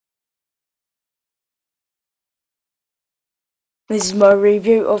This is my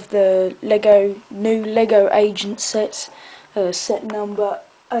review of the new Lego Agent sets, set number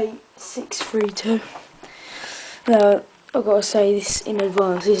 8632. Now, I've got to say this in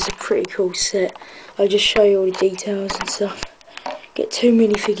advance, this is a pretty cool set. I'll just show you all the details and stuff. Get 2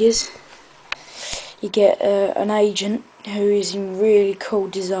 minifigures. You get an agent who is in really cool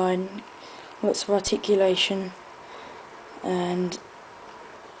design, lots of articulation, and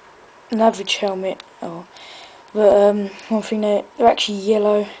an average helmet. But one thing, they're actually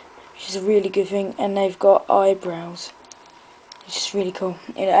yellow, which is a really good thing, and they've got eyebrows, which is really cool.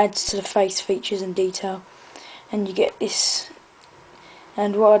 It adds to the face features and detail. And you get this,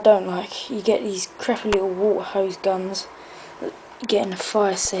 and what I don't like, you get these crappy little water hose guns that you get in the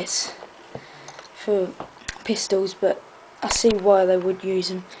fire sets for pistols, but I see why they would use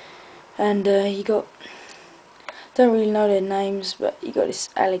them. And you got, don't really know their names, but you got this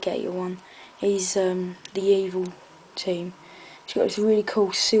alligator one. He's the evil team. He's got this really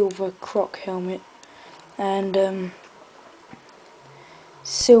cool silver croc helmet and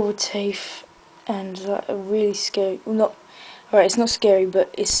silver teeth and like a really scary, well, it's not scary, but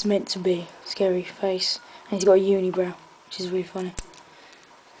it's meant to be scary face. And he's got a unibrow, which is really funny.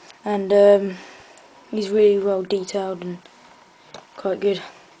 And he's really well detailed and quite good.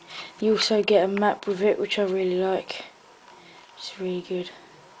 You also get a map with it, which I really like. It's really good.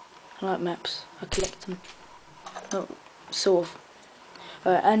 I like maps. I collect them. Oh, sort of.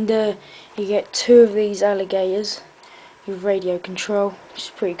 And you get 2 of these alligators with radio control, which is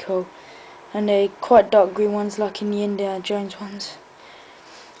pretty cool. And they're quite dark green ones, like in the Indiana Jones ones.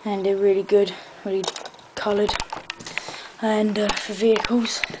 And they're really good, really coloured. And for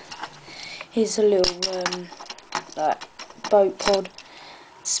vehicles, here's a little like boat pod to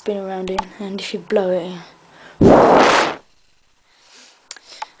spin around in, and if you blow it,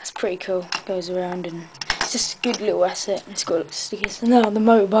 that's pretty cool. It goes around, and it's just a good little asset. It's got little stickers. Now the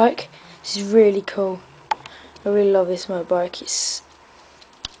motorbike, this is really cool. I really love this motorbike.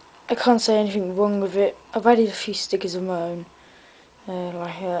 I can't say anything wrong with it. I've added a few stickers of my own,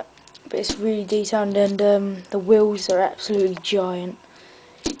 like that, but it's really detailed, and the wheels are absolutely giant.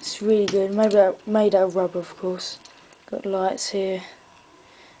 It's really good. Made out of rubber, of course. Got lights here,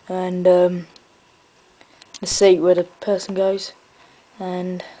 and the seat where the person goes,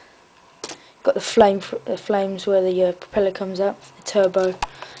 and got the flames where the propeller comes out, the turbo, which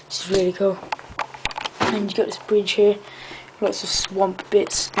is really cool. And you've got this bridge here, lots of swamp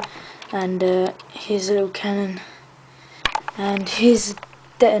bits, and here's a little cannon, and here's a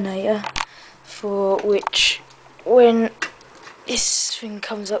detonator, for which, when this thing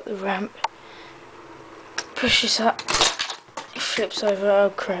comes up the ramp, push this up, it flips over. Oh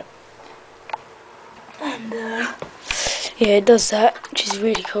crap. And yeah, it does that, which is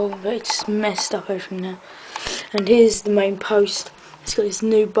really cool, but it's messed up everything now. And here's the main post. It's got this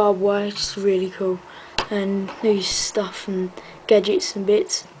new barbed wire, which is really cool, and new stuff and gadgets and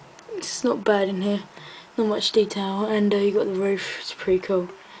bits. It's not bad in here, not much detail. And you got the roof, it's pretty cool.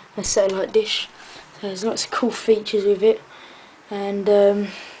 A satellite dish, so there's lots of cool features with it. And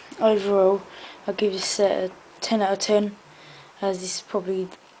overall, I'll give this set a 10 out of 10, as this is probably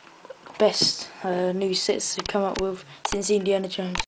the best new sets to come up with since Indiana Jones.